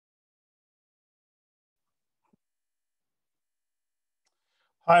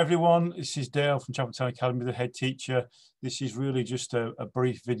Hi everyone, this is Dale from Chapeltown Academy, the head teacher. This is really just a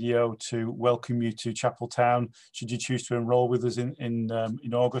brief video to welcome you to Chapeltown should you choose to enrol with us in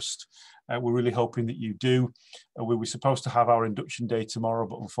August. We're really hoping that you do. We were supposed to have our induction day tomorrow,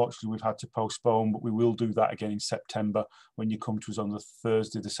 but unfortunately we've had to postpone, but we will do that again in September when you come to us on the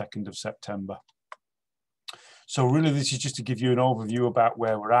Thursday, the 2nd of September. So really this is just to give you an overview about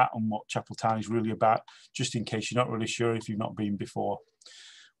where we're at and what Chapeltown is really about, just in case you're not really sure if you've not been before.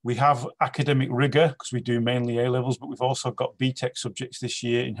 We have academic rigour because we do mainly A-levels, but we've also got BTEC subjects this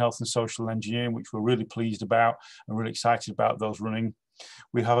year in health and social engineering, which we're really pleased about and really excited about those running.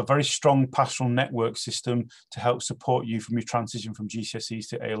 We have a very strong pastoral network system to help support you from your transition from GCSEs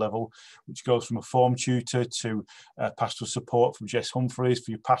to A-level, which goes from a form tutor to pastoral support from Jess Humphreys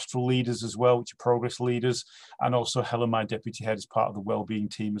for your pastoral leaders as well, which are progress leaders, and also Helen, my deputy head, as part of the wellbeing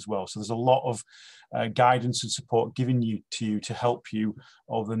team as well. So there's a lot of guidance and support given to you to help you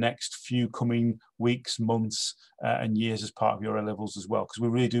over the next few coming weeks, months, and years as part of your A-levels as well, because we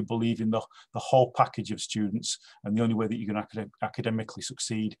really do believe in the whole package of students, and the only way that you can academically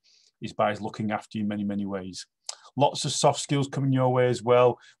succeed is by looking after you in many, many ways. Lots of soft skills coming your way as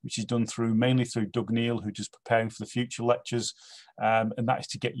well, which is done mainly through Doug Neal, who's just preparing for the future lectures, and that is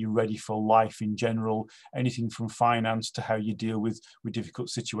to get you ready for life in general, anything from finance to how you deal with difficult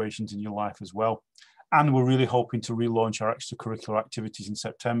situations in your life as well. And we're really hoping to relaunch our extracurricular activities in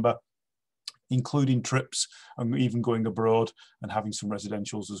September, including trips and even going abroad and having some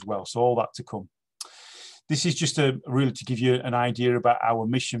residentials as well. So all that to come. This is just really to give you an idea about our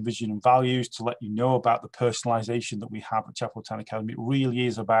mission, vision and values, to let you know about the personalisation that we have at Chapeltown Academy. It really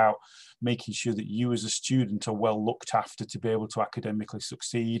is about making sure that you as a student are well looked after to be able to academically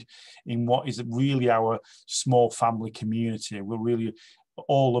succeed in what is really our small family community. We're really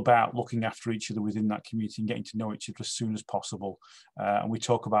all about looking after each other within that community and getting to know each other as soon as possible. And we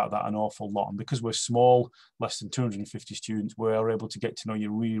talk about that an awful lot. And because we're small, less than 250 students, we're able to get to know you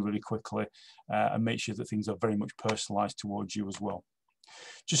really, really quickly and make sure that things are very much personalised towards you as well.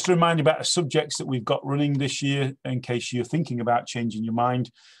 Just to remind you about the subjects that we've got running this year, in case you're thinking about changing your mind,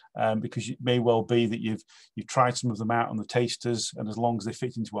 because it may well be that you've tried some of them out on the tasters, and as long as they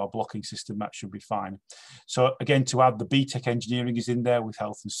fit into our blocking system, that should be fine. So again, to add, the BTEC engineering is in there with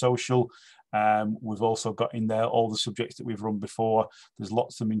health and social. We've also got in there all the subjects that we've run before. There's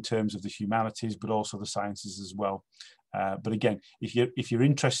lots of them in terms of the humanities, but also the sciences as well. But again, if you're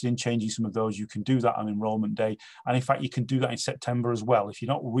interested in changing some of those, you can do that on enrolment day. And in fact, you can do that in September as well. If you're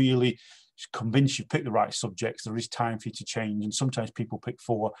not really convinced you've picked the right subjects, there is time for you to change. And sometimes people pick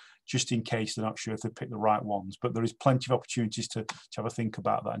 4 just in case they're not sure if they picked the right ones. But there is plenty of opportunities to have a think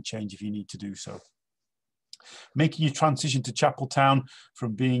about that and change if you need to do so. Making your transition to Chapeltown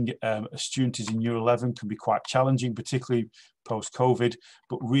from being a student is in year 11 can be quite challenging, particularly post-COVID,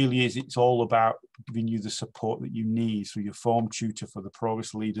 but really it's all about giving you the support that you need through your form tutor for the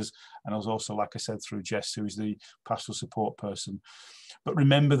progress leaders, and also, like I said, through Jess, who is the pastoral support person. But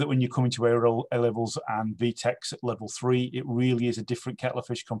remember that when you come into A-levels and BTECs at level 3, it really is a different kettle of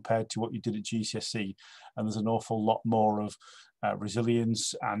fish compared to what you did at GCSE, and there's an awful lot more of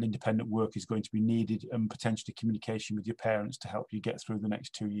resilience and independent work is going to be needed, and potentially communication with your parents to help you get through the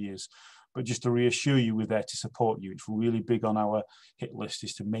next 2 years. But just to reassure you, we're there to support you. It's really big on our hit list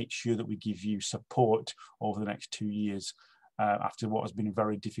is to make sure that we give you support over the next 2 years after what has been a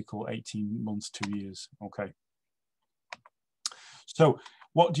very difficult 18 months, 2 years. Okay. So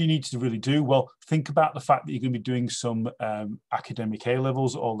what do you need to really do? Well, think about the fact that you're going to be doing some academic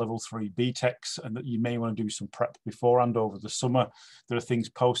A-levels or level 3 BTECs, and that you may want to do some prep beforehand over the summer. There are things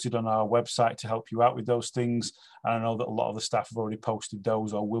posted on our website to help you out with those things. And I know that a lot of the staff have already posted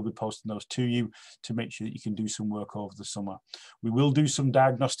those or will be posting those to you to make sure that you can do some work over the summer. We will do some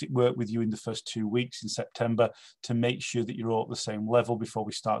diagnostic work with you in the first 2 weeks in September to make sure that you're all at the same level before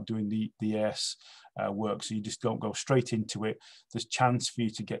we start doing the AS work, so you just don't go straight into it. There's chance for you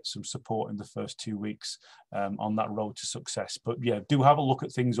to get some support in the first 2 weeks on that road to success. But yeah, do have a look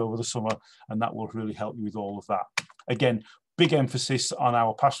at things over the summer, and that will really help you with all of that. Again, big emphasis on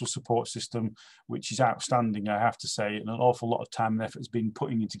our pastoral support system, which is outstanding, I have to say, and an awful lot of time and effort has been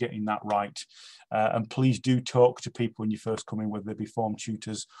putting into getting that right. And please do talk to people when you first come in, whether they be form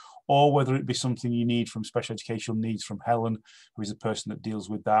tutors or whether it be something you need from special educational needs from Helen, who is the person that deals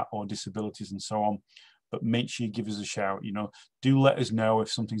with that, or disabilities and so on. But make sure you give us a shout. Do let us know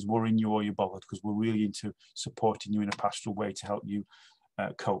if something's worrying you or you're bothered, because we're really into supporting you in a pastoral way to help you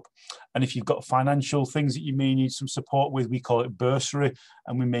cope. And if you've got financial things that you may need some support with, we call it bursary,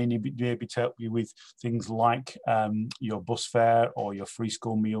 and we may be able to help you with things like your bus fare or your free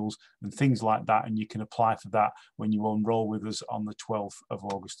school meals and things like that, and you can apply for that when you enroll with us on the 12th of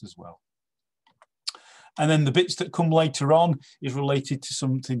August as well. And then the bits that come later on is related to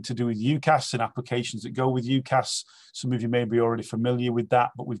something to do with UCAS and applications that go with UCAS. Some of you may be already familiar with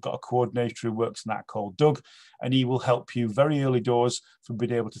that, but we've got a coordinator who works in that called Doug, and he will help you very early doors from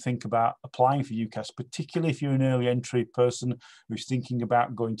being able to think about applying for UCAS, particularly if you're an early entry person who's thinking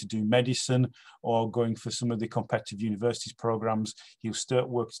about going to do medicine or going for some of the competitive universities programs. He'll start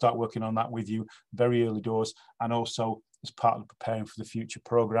working on that with you very early doors, and also as part of preparing for the future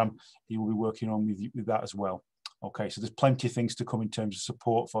program, he will be working on with that as well. Okay, so there's plenty of things to come in terms of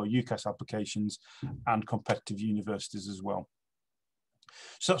support for UCAS applications and competitive universities as well.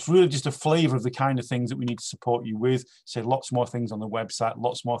 So that's really just a flavour of the kind of things that we need to support you with. So lots more things on the website,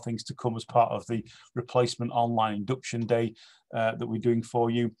 lots more things to come as part of the replacement online induction day that we're doing for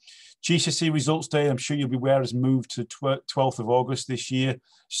you. GCSE results day, I'm sure you'll be aware, has moved to 12th of August this year. As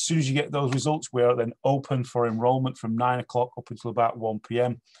soon as you get those results, we're then open for enrolment from 9 o'clock up until about 1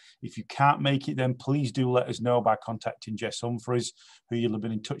 p.m. If you can't make it, then please do let us know by contacting Jess Humphreys, who you'll have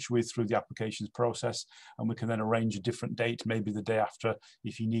been in touch with through the applications process, and we can then arrange a different date, maybe the day after,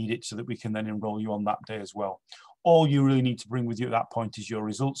 if you need it, so that we can then enroll you on that day as well. All you really need to bring with you at that point is your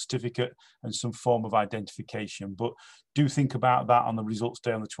results certificate and some form of identification. But do think about that on the results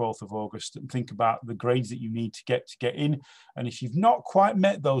day on the 12th of August, and think about the grades that you need to get in. And if you've not quite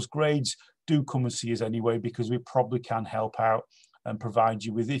met those grades, do come and see us anyway, because we probably can help out and provide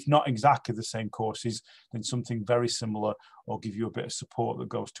you with, if not exactly the same courses, then something very similar, or give you a bit of support that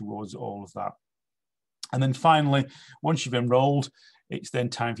goes towards all of that. And then finally, once you've enrolled, it's then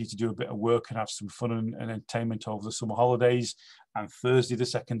time for you to do a bit of work and have some fun and entertainment over the summer holidays. And Thursday, the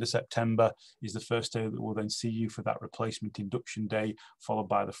 2nd of September, is the first day that we'll then see you for that replacement induction day, followed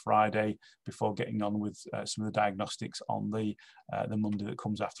by the Friday, before getting on with some of the diagnostics on the Monday that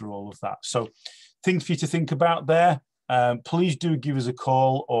comes after all of that. So things for you to think about there. Please do give us a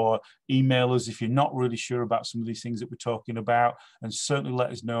call or email us if you're not really sure about some of these things that we're talking about, and certainly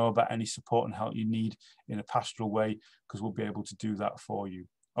let us know about any support and help you need in a pastoral way, because we'll be able to do that for you.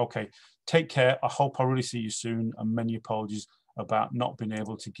 Okay, take care. I hope I really see you soon, and many apologies about not being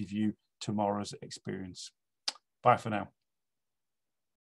able to give you tomorrow's experience. Bye for now.